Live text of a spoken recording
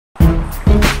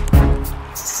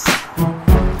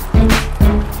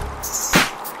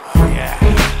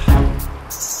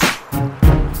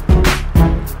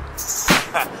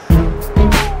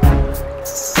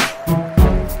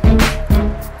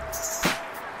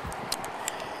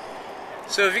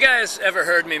So have you guys ever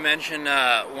heard me mention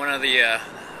one of the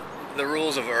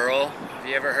rules of Earl? Have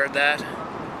you ever heard that?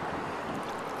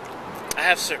 I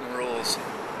have certain rules.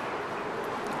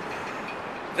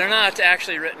 They're not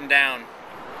actually written down.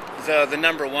 The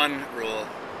number one rule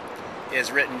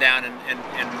is written down in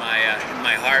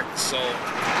my heart, soul,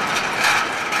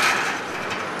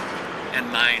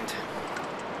 and mind.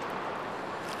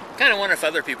 Kind of wonder if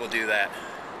other people do that.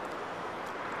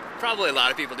 Probably a lot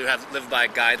of people do live by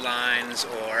guidelines,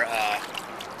 or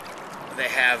they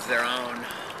have their own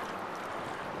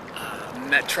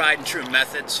tried and true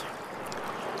methods.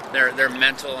 They're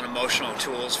mental and emotional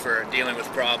tools for dealing with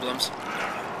problems.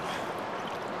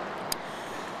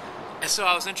 And so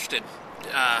I was interested.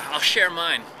 I'll share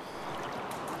mine.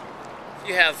 If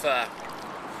you have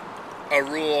a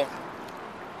rule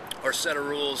or set of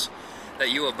rules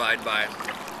that you abide by,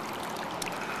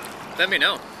 let me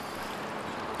know.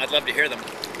 I'd love to hear them.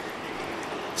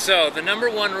 So, the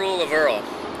number one rule of Earl.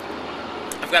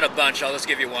 I've got a bunch. I'll just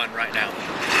give you one right now.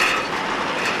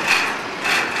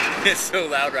 It's so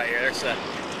loud right here.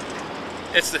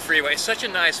 It's the freeway. It's such a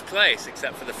nice place,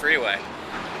 except for the freeway.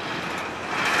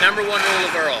 Number one rule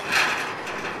of Earl.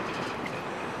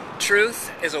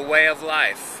 Truth is a way of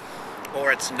life,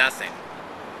 or it's nothing.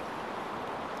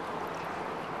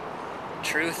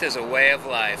 Truth is a way of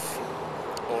life,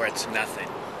 or it's nothing.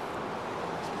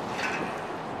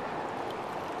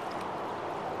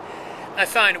 I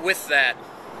find with that,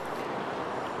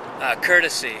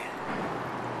 courtesy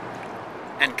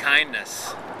and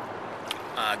kindness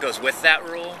goes with that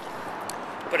rule,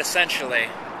 but essentially,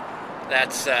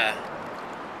 that's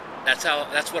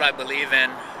what I believe in,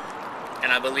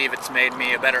 and I believe it's made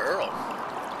me a better Earl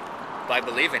by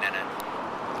believing in it.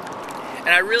 And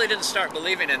I really didn't start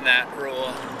believing in that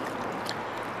rule.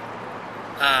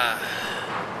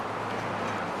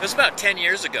 It was about 10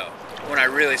 years ago when I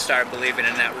really started believing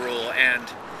in that rule, and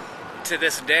to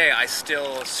this day I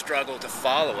still struggle to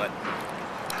follow it.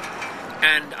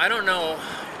 And I don't know,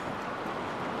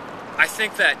 I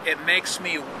think that it makes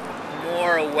me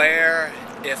more aware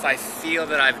if I feel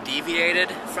that I've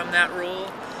deviated from that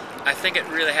rule. I think it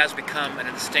really has become an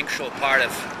instinctual part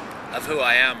of who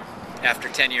I am after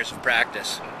 10 years of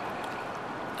practice.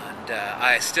 And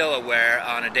I'm still aware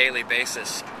on a daily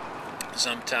basis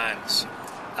sometimes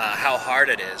how hard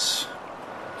it is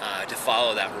to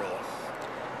follow that rule,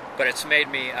 but it's made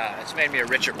me a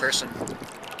richer person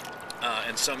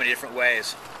in so many different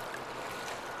ways.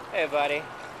 Hey, buddy.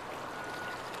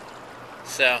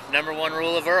 So, number one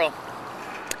rule of Earl.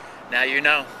 Now you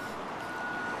know.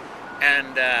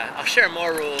 And I'll share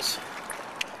more rules,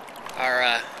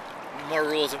 or more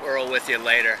rules of Earl with you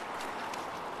later.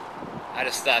 I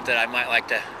just thought that I might like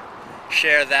to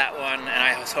share that one, and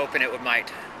I was hoping it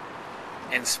might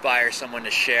inspire someone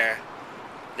to share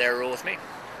their rule with me,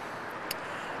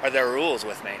 or their rules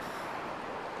with me.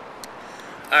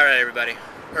 Alright, everybody.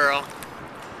 Earl,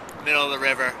 middle of the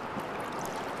river.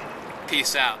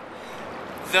 Peace out.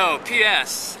 Though,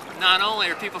 P.S., not only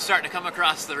are people starting to come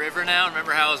across the river now,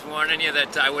 remember how I was warning you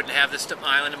that I wouldn't have this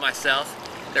island to myself?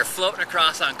 They're floating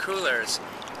across on coolers,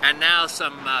 and now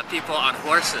some people on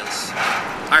horses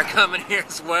are coming here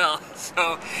as well.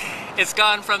 So it's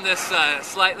gone from this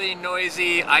slightly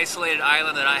noisy, isolated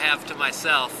island that I have to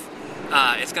myself.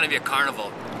 It's going to be a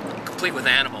carnival, complete with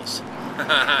animals,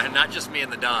 not just me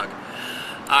and the dog.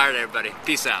 All right, everybody.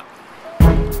 Peace out.